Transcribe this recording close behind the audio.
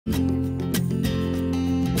Hi,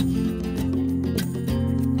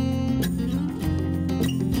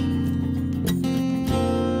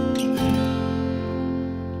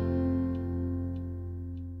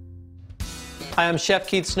 I'm Chef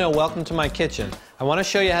Keith Snow. Welcome to my kitchen. I want to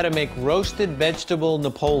show you how to make roasted vegetable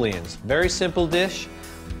Napoleons. Very simple dish.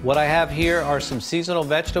 What I have here are some seasonal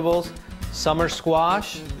vegetables, summer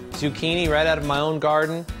squash, zucchini right out of my own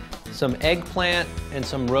garden, some eggplant, and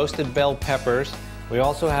some roasted bell peppers. We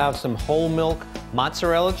also have some whole milk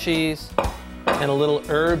mozzarella cheese and a little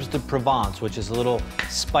herbes de Provence, which is a little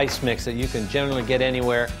spice mix that you can generally get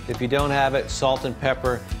anywhere. If you don't have it, salt and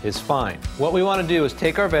pepper is fine. What we want to do is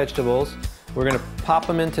take our vegetables, we're going to pop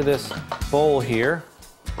them into this bowl here,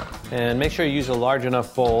 and make sure you use a large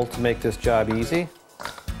enough bowl to make this job easy.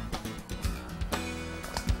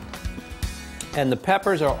 And the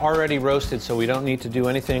peppers are already roasted, so we don't need to do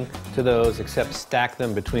anything to those except stack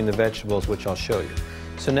them between the vegetables, which I'll show you.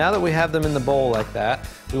 So now that we have them in the bowl like that,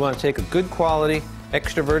 we want to take a good quality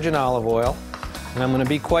extra virgin olive oil, and I'm going to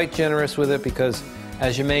be quite generous with it because,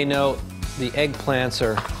 as you may know, the eggplants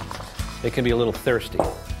they can be a little thirsty.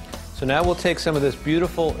 So now we'll take some of this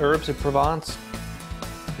beautiful herbes de Provence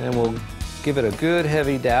and we'll give it a good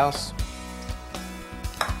heavy douse.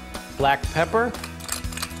 Black pepper.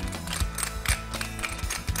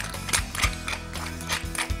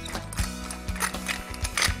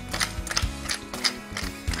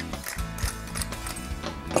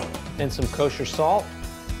 And some kosher salt.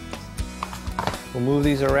 We'll move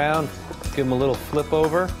these around, give them a little flip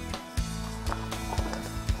over.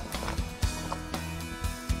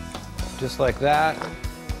 Just like that.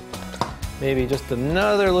 Maybe just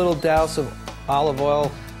another little douse of olive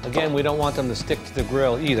oil. Again, we don't want them to stick to the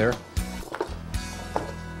grill either.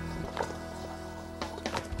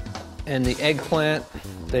 And the eggplant,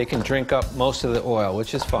 they can drink up most of the oil,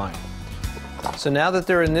 which is fine. So now that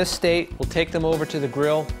they're in this state, we'll take them over to the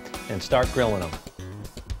grill and start grilling them.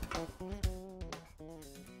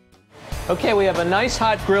 Okay, we have a nice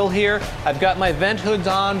hot grill here. I've got my vent hoods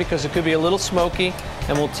on because it could be a little smoky.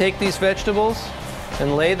 And we'll take these vegetables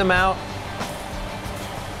and lay them out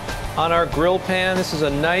on our grill pan. This is a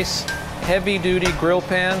nice heavy-duty grill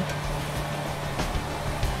pan.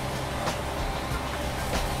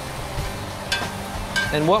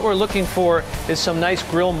 And what we're looking for is some nice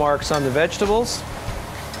grill marks on the vegetables.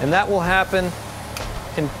 And that will happen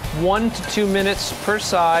in 1 to 2 minutes per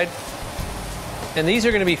side. And these are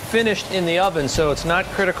going to be finished in the oven, so it's not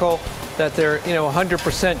critical that they're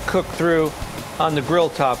 100% cooked through on the grill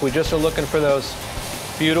top. We just are looking for those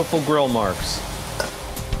beautiful grill marks.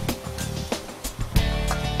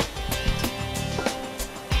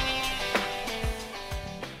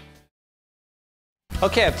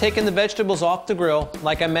 Okay, I've taken the vegetables off the grill.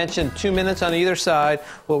 Like I mentioned, 2 minutes on either side.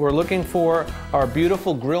 What we're looking for are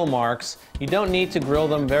beautiful grill marks. You don't need to grill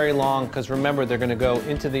them very long because remember, they're going to go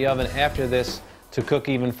into the oven after this to cook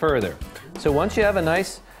even further. So once you have a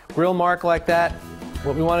nice grill mark like that,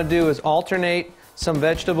 what we want to do is alternate some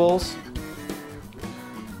vegetables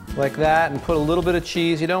like that and put a little bit of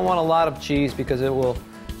cheese. You don't want a lot of cheese because it will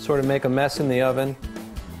sort of make a mess in the oven.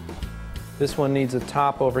 This one needs a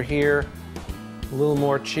top over here. A little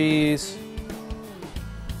more cheese.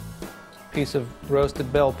 Piece of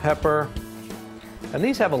roasted bell pepper. And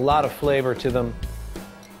these have a lot of flavor to them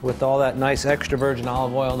with all that nice extra virgin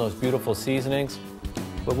olive oil and those beautiful seasonings.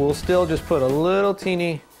 But we'll still just put a little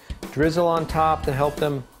teeny drizzle on top to help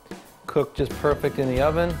them cook just perfect in the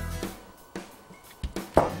oven.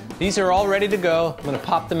 These are all ready to go. I'm going to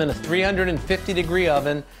pop them in a 350-degree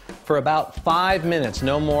oven for about 5 minutes,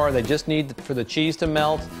 no more. They just need for the cheese to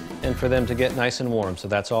melt and for them to get nice and warm, so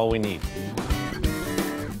that's all we need.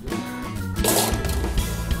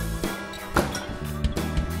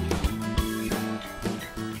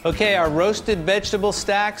 Okay, our roasted vegetable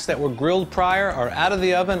stacks that were grilled prior are out of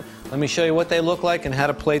the oven. Let me show you what they look like and how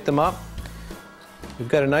to plate them up. We've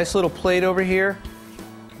got a nice little plate over here.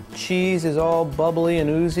 The cheese is all bubbly and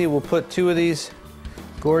oozy. We'll put 2 of these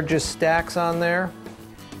gorgeous stacks on there.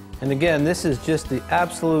 And again, this is just the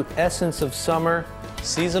absolute essence of summer.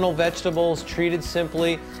 Seasonal vegetables treated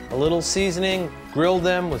simply, a little seasoning, grill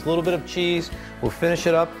them with a little bit of cheese. We'll finish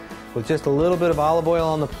it up with just a little bit of olive oil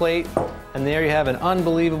on the plate. And there you have an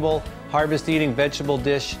unbelievable harvest-eating vegetable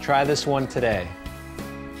dish. Try this one today.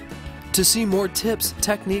 To see more tips,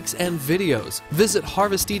 techniques, and videos, visit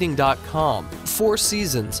harvesteating.com. 4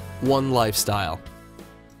 seasons, 1 lifestyle.